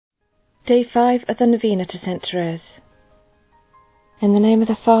Day 5 of the Novena to St. Thérèse. In the name of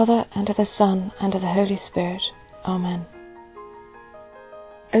the Father, and of the Son, and of the Holy Spirit. Amen.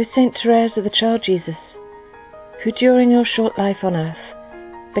 O St. Thérèse of the Child Jesus, who during your short life on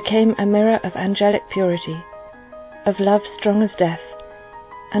earth became a mirror of angelic purity, of love strong as death,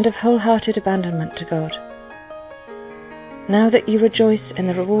 and of wholehearted abandonment to God. Now that you rejoice in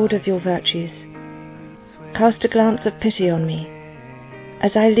the reward of your virtues, cast a glance of pity on me,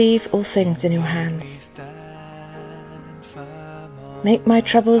 as I leave all things in your hands. Make my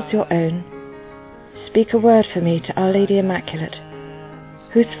troubles your own. Speak a word for me to Our Lady Immaculate,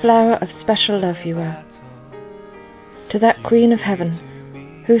 whose flower of special love you are. To that Queen of Heaven,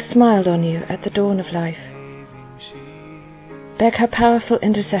 who smiled on you at the dawn of life. Beg her powerful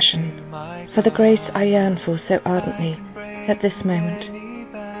intercession for the grace I yearn for so ardently at this moment,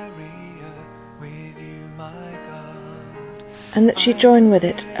 and that she join with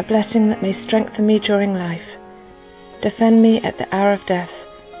it a blessing that may strengthen me during life, defend me at the hour of death,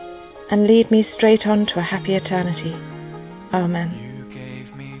 and lead me straight on to a happy eternity. Amen.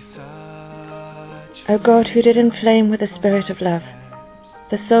 O God, who did inflame with the spirit of love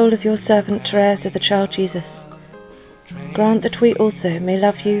the soul of your servant Thérèse of the Child Jesus, grant that we also may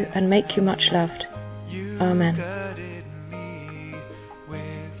love you and make you much loved. Amen.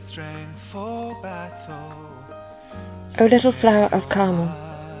 O little flower of Carmel,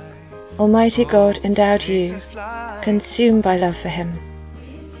 Almighty God endowed you, consumed by love for him,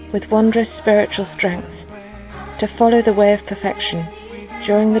 with wondrous spiritual strength, to follow the way of perfection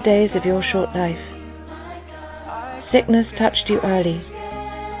during the days of your short life. Sickness touched you early,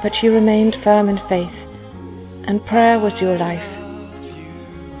 but you remained firm in faith, and prayer was your life.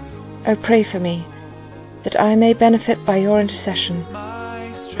 O pray for me, that I may benefit by your intercession,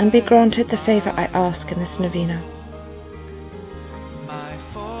 and be granted the favour I ask in this novena.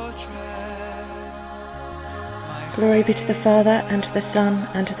 Glory be to the Father, and to the Son,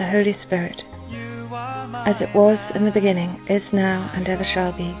 and to the Holy Spirit, as it was in the beginning, is now, and ever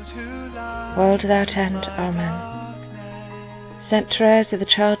shall be, world without end. Amen. Saint Thérèse of the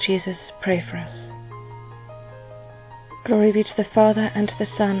Child Jesus, pray for us. Glory be to the Father, and to the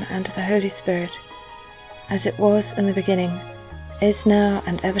Son, and to the Holy Spirit, as it was in the beginning, is now,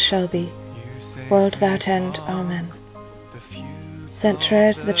 and ever shall be, world without end. Amen. Saint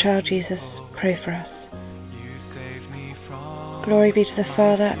Thérèse of the Child Jesus, pray for us. Glory be to the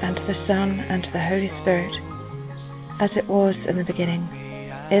Father, and to the Son, and to the Holy Spirit, as it was in the beginning,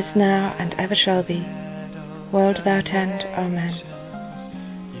 is now, and ever shall be, world without end. Amen.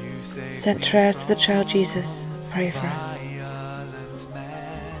 Saint Thérèse of the Child Jesus, pray for us.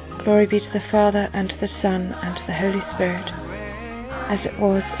 Glory be to the Father, and to the Son, and to the Holy Spirit, as it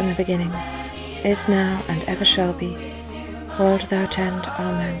was in the beginning, is now, and ever shall be, world without end.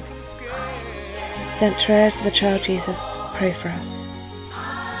 Amen. Saint Thérèse of the Child Jesus, pray for us.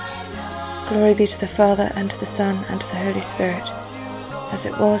 Glory be to the Father, and to the Son, and to the Holy Spirit, as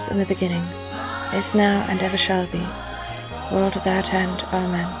it was in the beginning, is now, and ever shall be, world without end.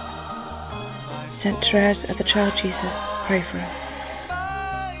 Amen. Saint Thérèse of the Child Jesus, pray for us.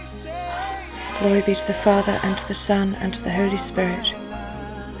 Glory be to the Father, and to the Son, and to the Holy Spirit,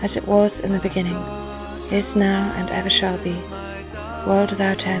 as it was in the beginning, is now, and ever shall be, world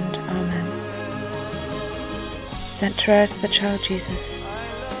without end. Amen. Saint Thérèse of the Child Jesus,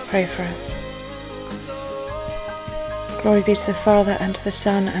 pray for us. Glory be to the Father, and to the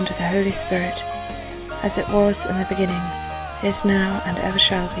Son, and to the Holy Spirit, as it was in the beginning, is now, and ever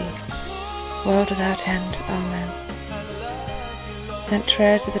shall be, world without end. Amen. Saint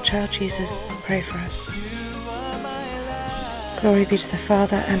Thérèse of the Child Jesus, pray for us. Glory be to the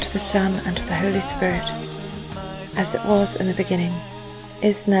Father, and to the Son, and to the Holy Spirit, as it was in the beginning,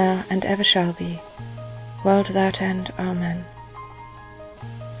 is now, and ever shall be, world without end. Amen.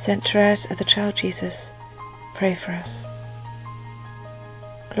 Saint Thérèse of the Child Jesus, pray for us.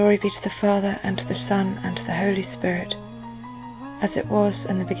 Glory be to the Father, and to the Son, and to the Holy Spirit, as it was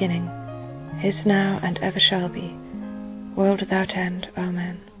in the beginning, is now, and ever shall be, world without end.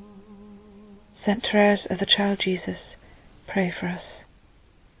 Amen. Saint Thérèse of the Child Jesus, pray for us.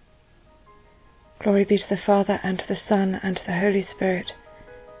 Glory be to the Father, and to the Son, and to the Holy Spirit,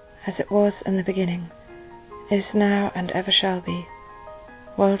 as it was in the beginning, is now, and ever shall be,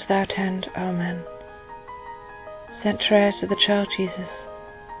 world without end. Amen. Saint Thérèse of the Child Jesus,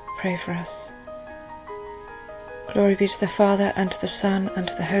 pray for us. Glory be to the Father, and to the Son, and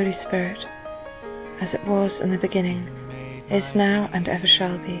to the Holy Spirit, as it was in the beginning, is now, and ever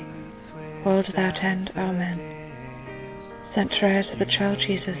shall be, world without end. Amen. Saint Thérèse of the Child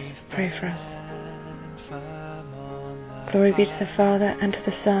Jesus, pray for us. Glory be to the Father, and to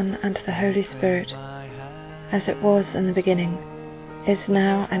the Son, and to the Holy Spirit, as it was in the beginning, is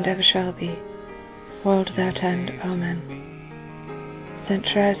now, and ever shall be, world without end. Amen. Saint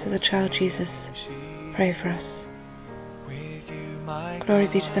Thérèse of the Child Jesus, pray for us. Glory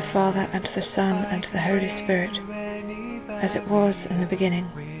be to the Father, and to the Son, and to the Holy Spirit, as it was in the beginning,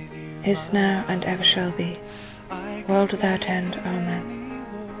 is now, and ever shall be, world without end. Amen.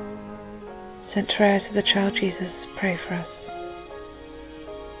 Saint Thérèse of the Child Jesus, pray for us.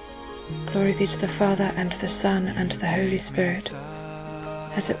 Glory be to the Father, and to the Son, and to the Holy Spirit,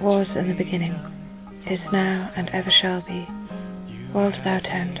 as it was in the beginning, is now, and ever shall be, world without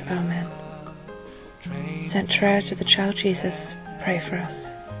end. Amen. Saint Thérèse of the Child Jesus, pray for us.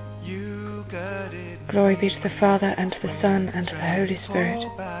 Glory be to the Father, and to the Son, and to the Holy Spirit,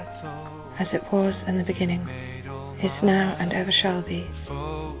 as it was in the beginning, is now, and ever shall be,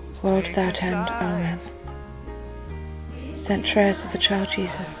 world without end. Amen. Saint Thérèse of the Child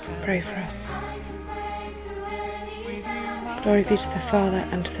Jesus, pray for us. Glory be to the Father,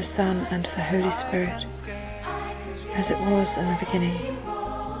 and to the Son, and to the Holy Spirit, as it was in the beginning,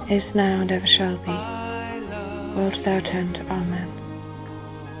 is now, and ever shall be, world without end. Amen.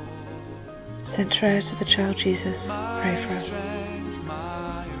 Saint Thérèse of the Child Jesus, pray for us.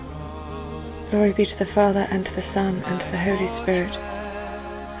 Glory be to the Father, and to the Son, and to the Holy Spirit,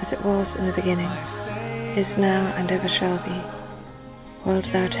 as it was in the beginning, is now, and ever shall be, world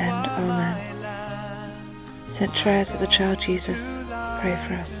without end. Amen. Saint Thérèse of the Child Jesus, pray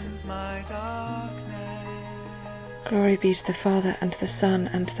for us. Glory be to the Father, and to the Son,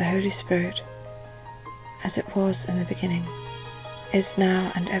 and to the Holy Spirit, as it was in the beginning, is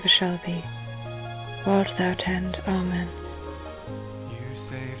now, and ever shall be, world without end. Amen.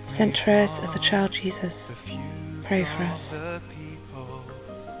 Saint Thérèse of the Child Jesus, pray for us.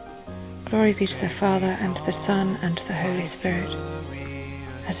 Glory be to the Father, and to the Son, and to the Holy Spirit,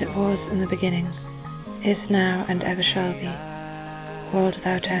 as it was in the beginning, is now, and ever shall be, world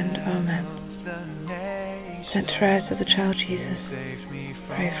without end. Amen. Saint Thérèse of the Child Jesus,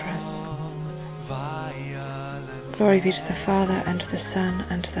 pray for us. Glory be to the Father, and to the Son,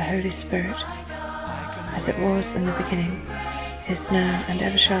 and to the Holy Spirit, as it was in the beginning, is now, and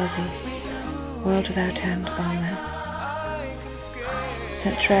ever shall be, world without end. Amen.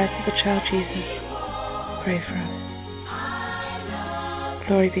 Saint Thérèse of the Child Jesus, pray for us.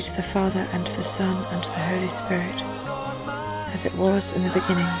 Glory be to the Father, and to the Son, and to the Holy Spirit, as it was in the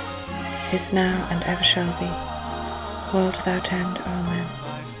beginning, is now, and ever shall be, world without end. Amen.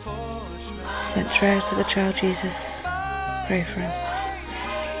 Saint Thérèse of the Child Jesus, pray for us.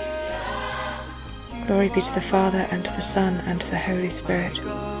 Glory be to the Father, and to the Son, and to the Holy Spirit,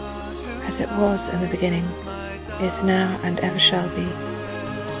 as it was in the beginning, is now, and ever shall be,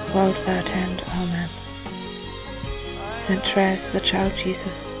 world without end. Amen. Saint Thérèse of the Child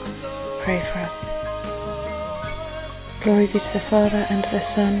Jesus, pray for us. Glory be to the Father, and to the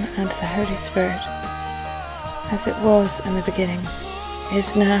Son, and to the Holy Spirit, as it was in the beginning,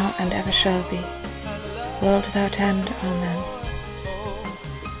 is now, and ever shall be, world without end. Amen.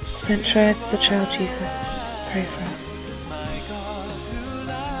 Saint Thérèse of the Child Jesus, pray for us.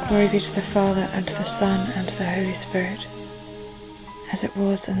 Glory be to the Father, and to the Son, and to the Holy Spirit, as it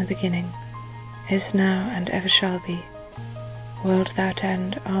was in the beginning, is now, and ever shall be, world without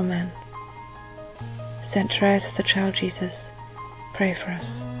end. Amen. Saint Thérèse of the Child Jesus, pray for us.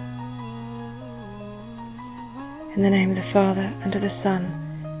 In the name of the Father, and of the Son,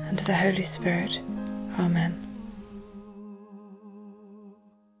 and of the Holy Spirit. Amen.